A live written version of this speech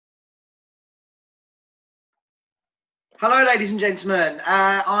Hello, ladies and gentlemen.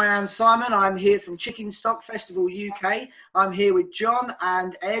 I am Simon. I'm here from Chickenstock Festival UK. I'm here with John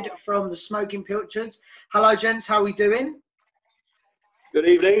and Ed from the Smokin Pilchards. Hello, gents. How are we doing? Good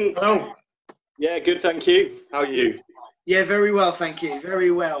evening. Hello. Yeah, good, thank you. How are you? Yeah, very well, thank you. Very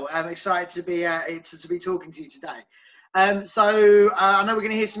well. I'm excited to be talking to you today. I know we're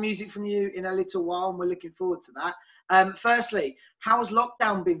going to hear some music from you in a little while, and we're looking forward to that. Firstly, how has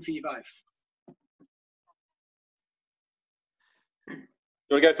lockdown been for you both?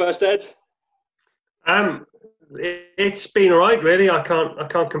 You want to go first, Ed? It's been all right, really. I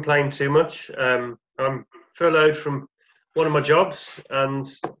can't complain too much. I'm furloughed from one of my jobs and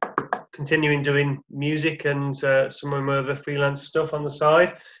continuing doing music and some of my other freelance stuff on the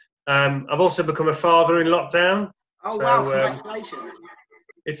side. I've also become a father in lockdown. Oh, so, wow, congratulations.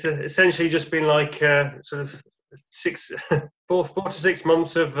 It's essentially just been like sort of 4 to 6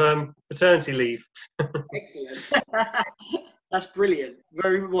 months of paternity leave. Excellent. That's brilliant.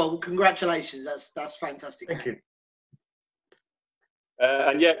 Very well. Congratulations. That's fantastic. Thank you.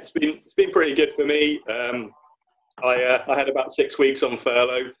 And yeah, it's been pretty good for me. I had about 6 weeks on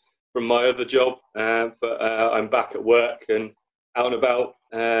furlough from my other job, but I'm back at work and out and about.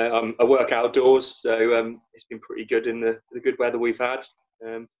 I work outdoors, so it's been pretty good in the good weather we've had.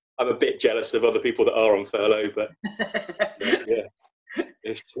 I'm a bit jealous of other people that are on furlough, but yeah,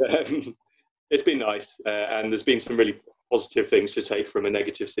 it's been nice, and there's been some really positive things to take from a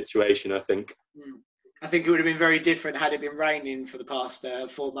negative situation, I think. I think it would have been very different had it been raining for the past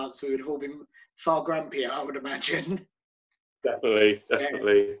 4 months. We would have all been far grumpier, I would imagine. Definitely.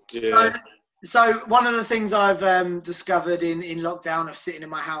 Yeah. So one of the things I've discovered in lockdown of sitting in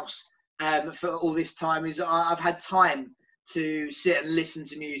my house for all this time is I've had time to sit and listen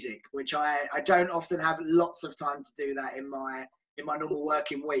to music, which I don't often have lots of time to do that in my normal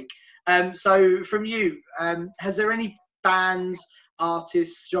working week. So from you, has there any bands,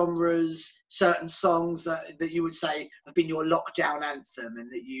 artists, genres, certain songs that you would say have been your lockdown anthem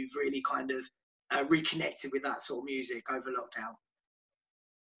and that you've really kind of reconnected with that sort of music over lockdown?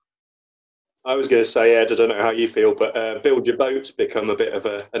 I was going to say, Ed, I don't know how you feel, but Build Your Boat's become a bit of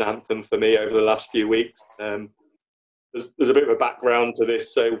an anthem for me over the last few weeks. There's a bit of a background to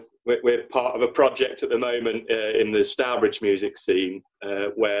this. So we're part of a project at the moment in the Stourbridge music scene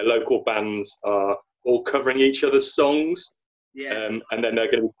where local bands are all covering each other's songs. Yeah. And then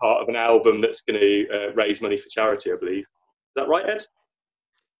they're going to be part of an album that's going to raise money for charity, I believe. Is that right, Ed?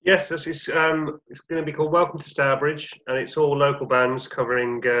 Yes, it's going to be called Welcome to Stourbridge, and it's all local bands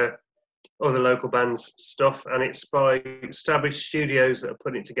covering other local bands stuff, and it's by Stourbridge Studios that are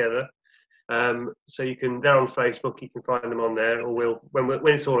putting it together. So they're on Facebook, you can find them on there, or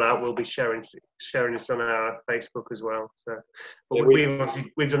when it's all out, we'll be sharing it on our Facebook as well. So, but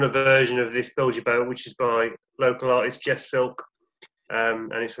we've done a version of this Build Your Boat, which is by local artist Jess Silk,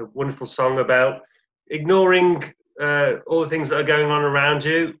 and it's a wonderful song about ignoring all the things that are going on around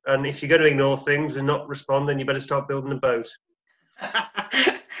you, and if you're going to ignore things and not respond, then you better start building a boat.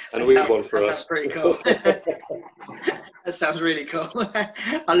 And we have one for us. That's pretty cool. That sounds really cool.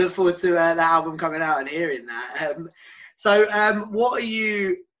 I look forward to that album coming out and hearing that. What are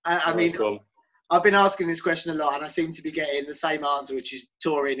you? I've been asking this question a lot, and I seem to be getting the same answer, which is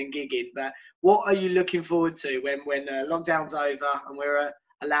touring and gigging. But what are you looking forward to when lockdown's over and we're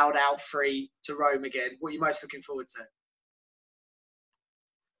allowed out free to roam again? What are you most looking forward to?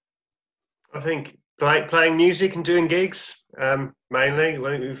 I think playing music and doing gigs mainly.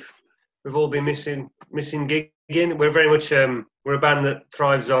 We've all been missing gigging. We're very much we're a band that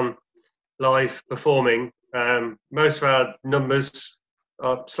thrives on live performing. Most of our numbers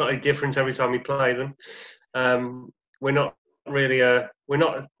are slightly different every time we play them. We're not really we're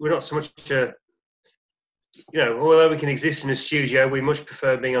not so much although we can exist in a studio, we much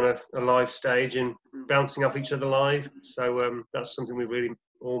prefer being on a live stage and bouncing off each other live. So that's something we really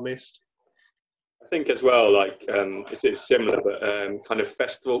all missed. I think as well, like it's similar, but kind of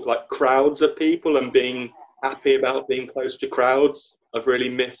festival, like crowds of people and being happy about being close to crowds. I've really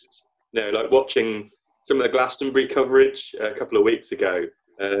missed, like watching some of the Glastonbury coverage a couple of weeks ago.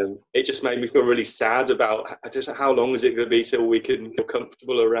 It just made me feel really sad about just how long is it going to be till we can feel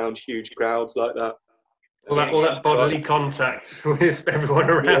comfortable around huge crowds like that. All that bodily contact with everyone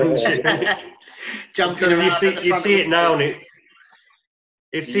around you. Jumping around. You see it now, and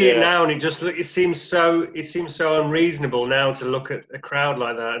it seems so unreasonable now to look at a crowd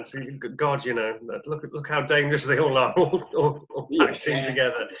like that and see, God, look how dangerous they all are, all acting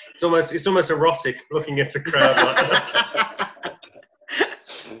together. It's almost erotic looking at a crowd like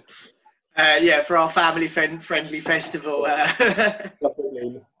that. For our family friendly festival.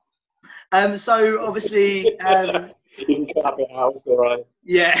 So obviously, You can clap it out, it's all right.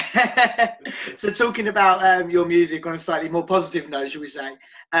 yeah. So talking about your music on a slightly more positive note, shall we say?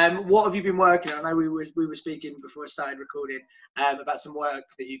 What have you been working on? I know we were speaking before I started recording about some work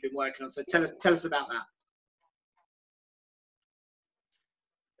that you've been working on. So tell us about that.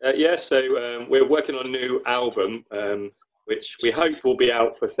 Yeah, so we're working on a new album, which we hope will be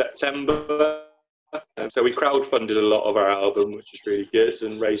out for September. So we crowdfunded a lot of our album, which is really good,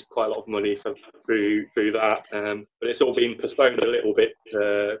 and raised quite a lot of money through that. But it's all been postponed a little bit,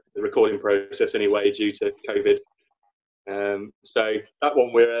 the recording process anyway, due to COVID. So that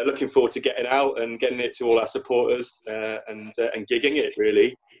one we're looking forward to getting out and getting it to all our supporters and gigging it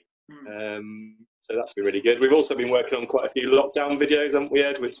really. So that's been really good. We've also been working on quite a few lockdown videos, haven't we,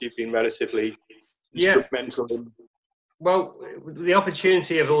 Ed, which you've been relatively instrumental in. Well, the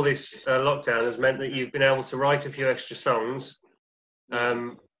opportunity of all this lockdown has meant that you've been able to write a few extra songs.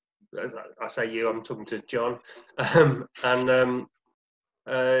 I say you, I'm talking to John, and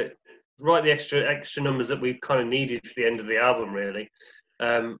write the extra numbers that we've kind of needed for the end of the album, really,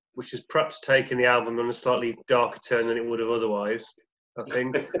 which has perhaps taken the album on a slightly darker turn than it would have otherwise, I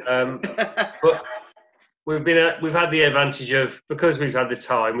think. But we've had the advantage of, because we've had the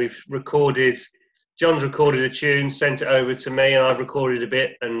time, John's recorded a tune, sent it over to me, and I've recorded a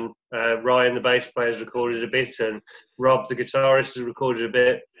bit, and Ryan, the bass player, has recorded a bit, and Rob, the guitarist, has recorded a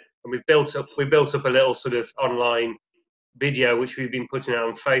bit, and we built up a little sort of online video which we've been putting out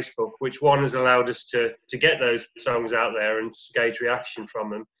on Facebook, which has allowed us to get those songs out there and gauge reaction from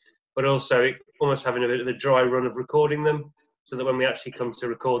them, but also almost having a bit of a dry run of recording them, so that when we actually come to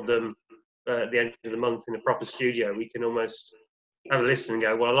record them at the end of the month in a proper studio, we can almost have a listen and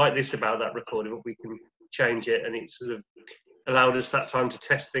go, well, I like this about that recording, but we can change it, and it sort of allowed us that time to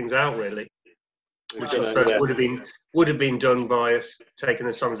test things out, really, which I suppose would have been done by us taking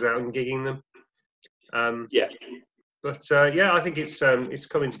the songs out and gigging them. But I think it's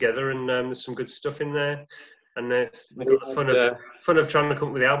coming together, and there's some good stuff in there, and we've got the fun of trying to come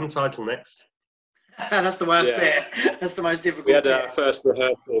up with the album title next. That's the worst bit. That's the most difficult. We had our first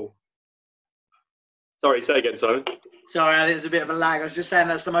rehearsal. Sorry, say again, Simon. Sorry, I think there's a bit of a lag. I was just saying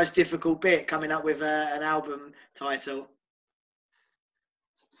that's the most difficult bit, coming up with an album title.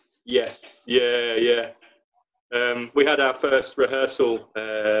 Yes, yeah. We had our first rehearsal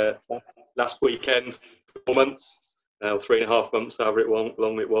last weekend, 4 months, 3.5 months, however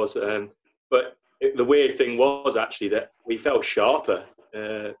long it was. But the weird thing was actually that we felt sharper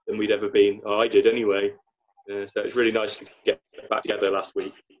than we'd ever been. I did anyway. So it's really nice to get back together last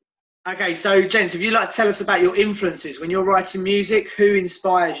week. Okay, so gents, if you'd like to tell us about your influences when you're writing music, who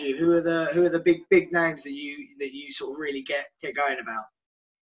inspires you? Who are the big names that you sort of really get going about?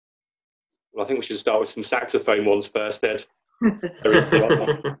 Well, I think we should start with some saxophone ones first, Ed. I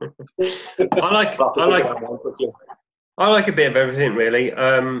like a bit of everything, really.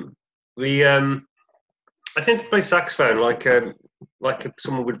 I tend to play saxophone like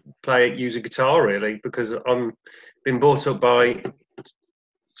someone would use a guitar, really, because I'm been brought up by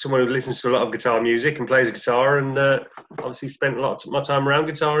someone who listens to a lot of guitar music and plays a guitar, and obviously spent a lot of my time around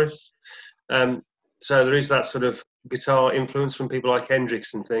guitarists. So there is that sort of guitar influence from people like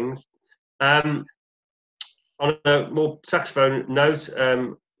Hendrix and things. On a more saxophone note,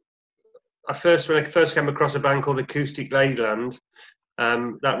 when I first came across a band called Acoustic Ladyland,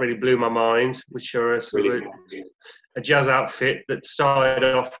 that really blew my mind, which are a sort of a jazz outfit that started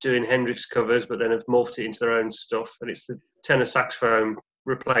off doing Hendrix covers, but then have morphed it into their own stuff, and it's the tenor saxophone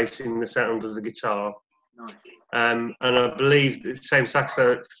replacing the sound of the guitar. Nice. And I believe the same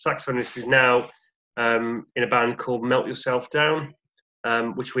saxophonist is now in a band called Melt Yourself Down,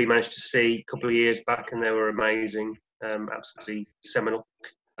 which we managed to see a couple of years back, and they were amazing, absolutely seminal.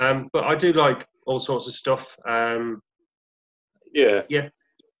 But I do like all sorts of stuff.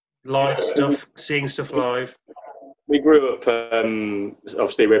 Live stuff, seeing stuff live. We grew up,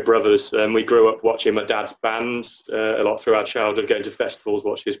 obviously we're brothers, and we grew up watching my dad's band a lot through our childhood, going to festivals,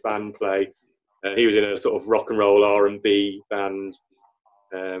 watch his band play. He was in a sort of rock and roll R&B band,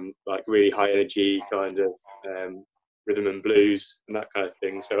 like really high energy kind of rhythm and blues and that kind of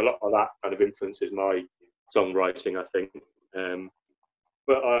thing. So a lot of that kind of influences my songwriting, I think.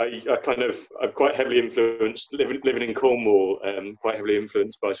 But I'm quite heavily influenced, living in Cornwall, quite heavily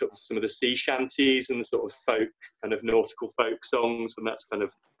influenced by sort of some of the sea shanties and sort of folk, kind of nautical folk songs, and that's kind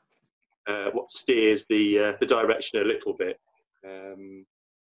of what steers the direction a little bit.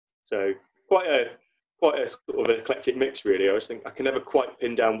 So quite a sort of eclectic mix, really. I just think I can never quite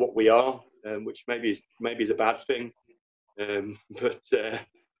pin down what we are, which maybe is a bad thing. But I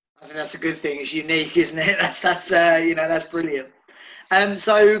think that's a good thing. It's unique, isn't it? That's brilliant.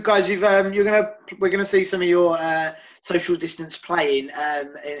 So guys, we're gonna see some of your social distance playing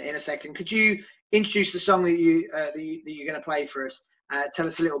in a second. Could you introduce the song that you're gonna play for us? Tell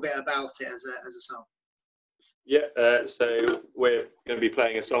us a little bit about it as a song. Yeah, so we're going to be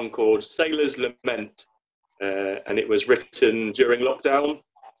playing a song called Sailor's Lament, and it was written during lockdown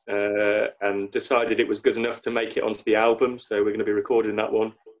and decided it was good enough to make it onto the album, so we're going to be recording that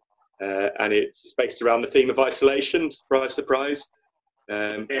one. And it's based around the theme of isolation, surprise, surprise,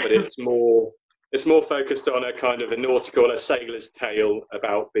 but it's more focused on a kind of a sailor's tale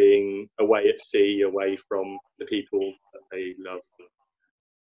about being away at sea, away from the people that they love.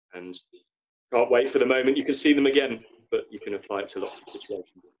 And can't wait for the moment you can see them again, but you can apply it to lots of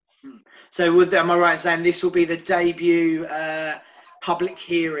situations. So am I right in saying this will be the debut public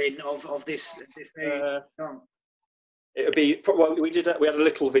hearing of this new song? It would be, well, we had a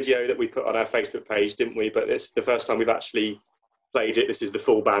little video that we put on our Facebook page, didn't we? But it's the first time we've actually played it. This is the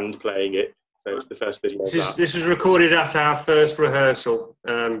full band playing it, so it's the first video of that. This was recorded at our first rehearsal,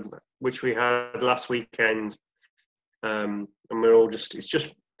 which we had last weekend, and we're all it's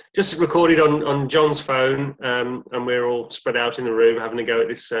just recorded on John's phone, and we're all spread out in the room having a go at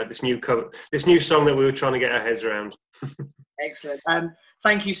this new song that we were trying to get our heads around. Excellent.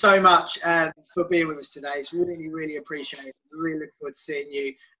 Thank you so much for being with us today. It's really, really appreciated. We really look forward to seeing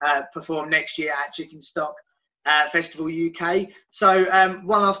you perform next year at Chickenstock Festival UK. So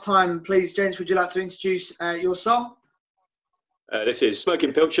one last time, please, gents, would you like to introduce your song? This is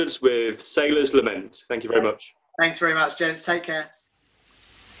Smokin Pilchards with Sailor's Lament. Thank you very much. Thanks very much, gents. Take care.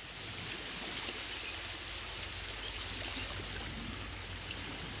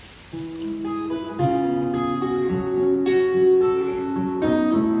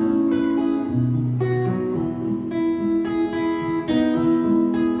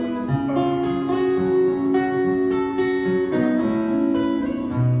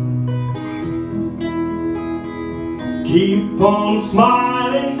 Keep on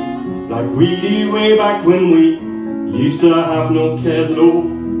smiling like we did way back when we used to have no cares at all.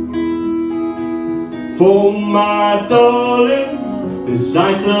 For my darling, this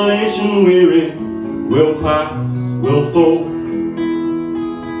isolation we're in will pass, will fall.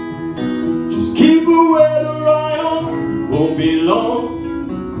 Just keep away the iron, won't be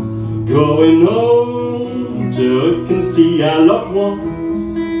long. Going home till we can see our loved one.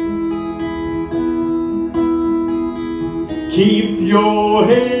 Keep your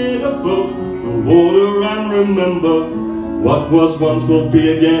head above the water and remember what was once will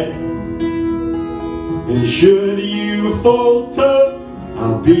be again. And should you falter,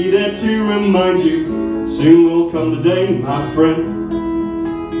 I'll be there to remind you. Soon will come the day, my friend.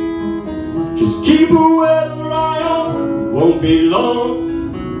 Just keep away the iron, won't be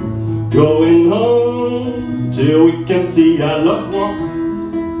long. Going home till we can see our loved one.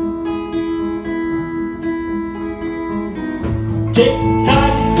 Tick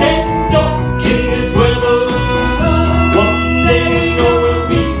tock, tick stock in this weather. One day we know we'll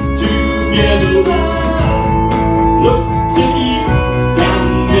be together. Look to the east and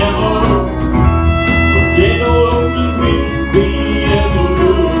never forget all of the we'll be ever.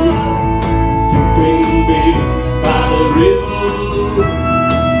 Sipping beer by the river.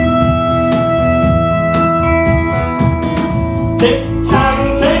 Tick tock,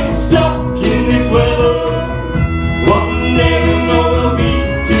 tick stock in this weather. One day we know we'll be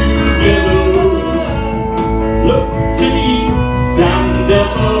together. Look to the east and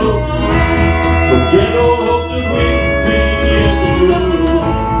never forget all of the we'll be ever.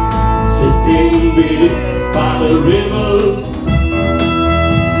 Sitting beer by the river.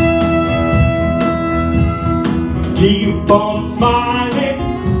 Keep on smiling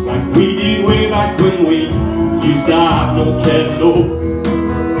like we did way back when we used to have no cares at all.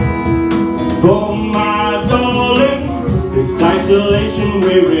 For my darling, this isolation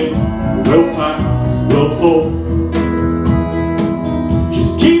we're in will pass, will fall.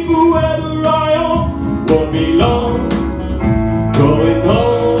 Just keep away the iron, won't be long. Going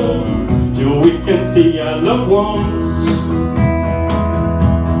home till we can see our loved ones.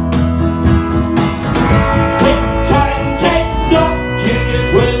 Take time, take stock in this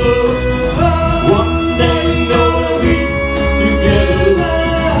weather. One day we know we'll be together.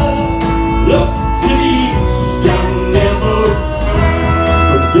 Look to the east and never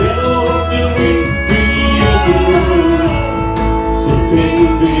forget all that we'll be ever. Sipping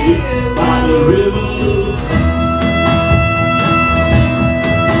beer by the river.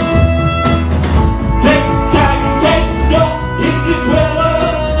 Take time, take stock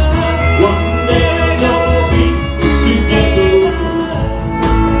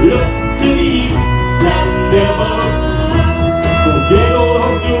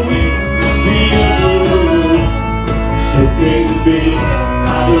be